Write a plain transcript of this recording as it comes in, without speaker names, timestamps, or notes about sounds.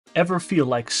Ever feel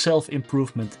like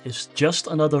self-improvement is just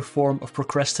another form of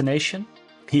procrastination?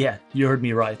 Yeah, you heard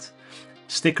me right.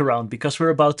 Stick around because we're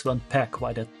about to unpack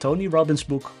why that Tony Robbins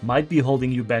book might be holding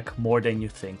you back more than you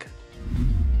think.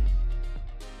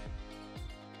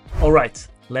 Alright,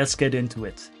 let's get into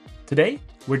it. Today,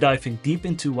 we're diving deep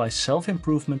into why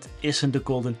self-improvement isn't the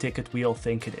golden ticket we all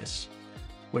think it is.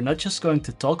 We're not just going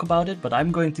to talk about it, but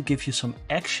I'm going to give you some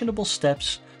actionable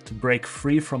steps to break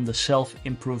free from the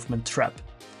self-improvement trap.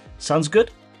 Sounds good?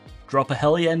 Drop a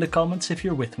hell yeah in the comments if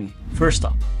you're with me. First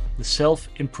up, the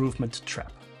self-improvement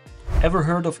trap. Ever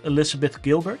heard of Elizabeth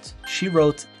Gilbert? She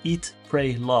wrote Eat,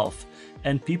 Pray, Love,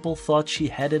 and people thought she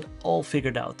had it all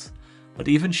figured out. But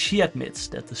even she admits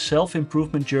that the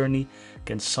self-improvement journey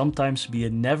can sometimes be a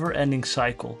never-ending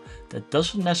cycle that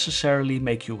doesn't necessarily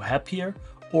make you happier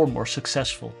or more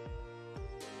successful.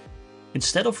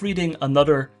 Instead of reading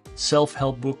another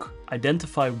self-help book,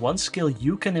 identify one skill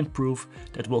you can improve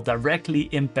that will directly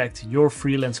impact your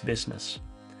freelance business.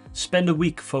 Spend a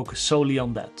week focused solely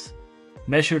on that.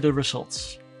 Measure the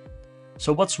results.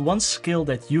 So what's one skill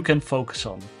that you can focus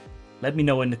on? Let me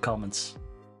know in the comments.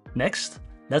 Next,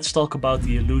 let's talk about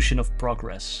the illusion of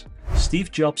progress.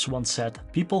 Steve Jobs once said,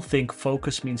 "People think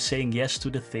focus means saying yes to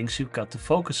the things you've got to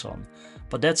focus on,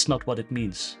 but that's not what it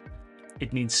means.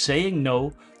 It means saying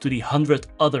no to the 100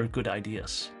 other good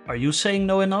ideas." Are you saying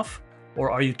no enough?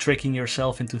 Or are you tricking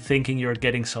yourself into thinking you're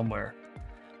getting somewhere?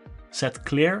 Set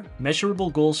clear, measurable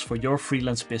goals for your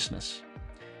freelance business.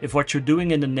 If what you're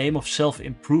doing in the name of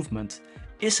self-improvement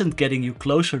isn't getting you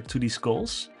closer to these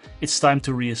goals, it's time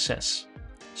to reassess.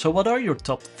 So what are your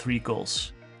top 3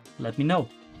 goals? Let me know.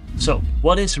 So,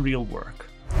 what is real work?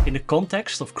 In the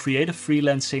context of creative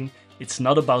freelancing, it's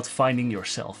not about finding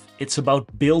yourself, it's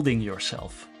about building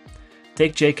yourself.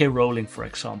 Take J.K. Rowling for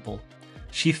example.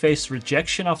 She faced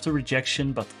rejection after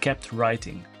rejection but kept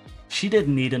writing. She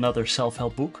didn't need another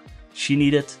self-help book, she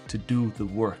needed to do the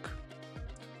work.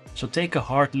 So take a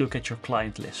hard look at your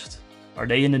client list. Are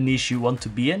they in the niche you want to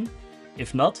be in?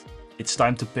 If not, it's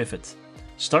time to pivot.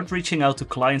 Start reaching out to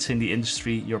clients in the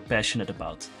industry you're passionate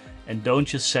about, and don't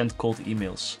just send cold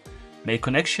emails. Make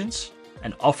connections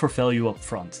and offer value up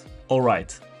front.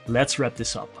 Alright, let's wrap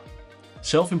this up.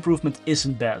 Self-improvement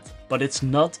isn't bad, but it's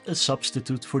not a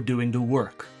substitute for doing the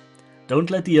work. Don't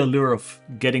let the allure of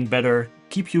getting better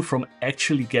keep you from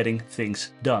actually getting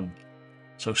things done.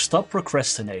 So stop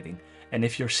procrastinating, and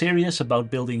if you're serious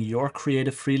about building your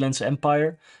creative freelance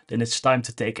empire, then it's time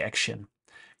to take action.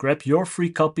 Grab your free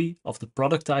copy of the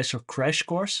Productizer Crash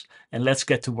Course and let's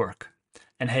get to work.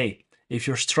 And hey, if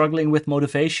you're struggling with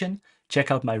motivation,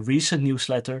 check out my recent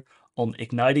newsletter on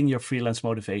igniting your freelance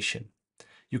motivation.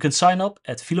 You can sign up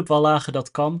at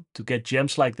philipwallage.com to get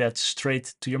gems like that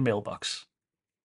straight to your mailbox.